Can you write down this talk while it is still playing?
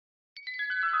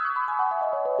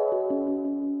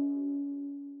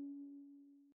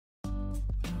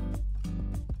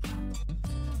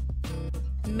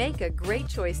Make a great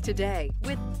choice today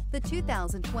with the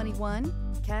 2021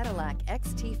 Cadillac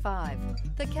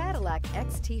XT5. The Cadillac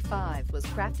XT5 was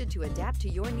crafted to adapt to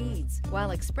your needs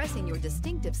while expressing your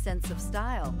distinctive sense of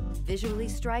style. Visually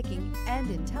striking and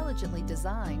intelligently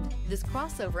designed, this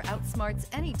crossover outsmarts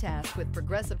any task with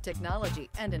progressive technology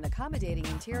and an accommodating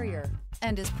interior,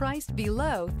 and is priced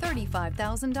below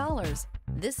 $35,000.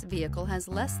 This vehicle has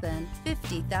less than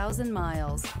 50,000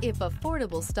 miles. If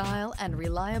affordable style and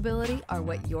reliability are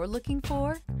what you're looking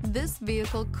for, this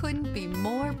vehicle couldn't be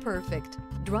more perfect.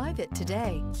 Drive it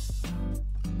today.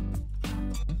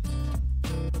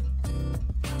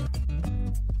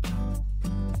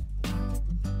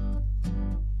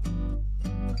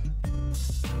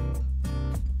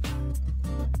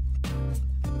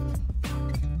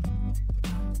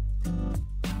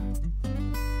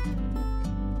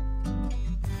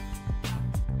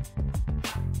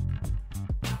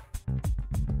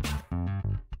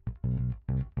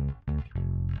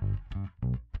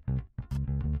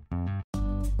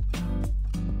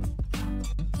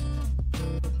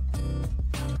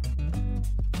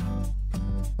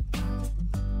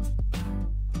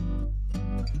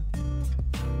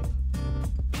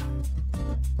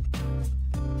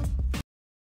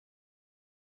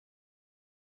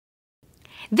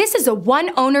 This is a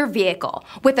one-owner vehicle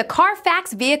with a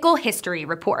Carfax Vehicle History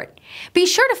Report. Be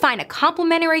sure to find a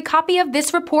complimentary copy of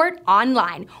this report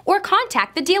online or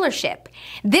contact the dealership.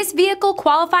 This vehicle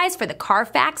qualifies for the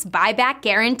Carfax Buyback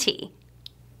Guarantee.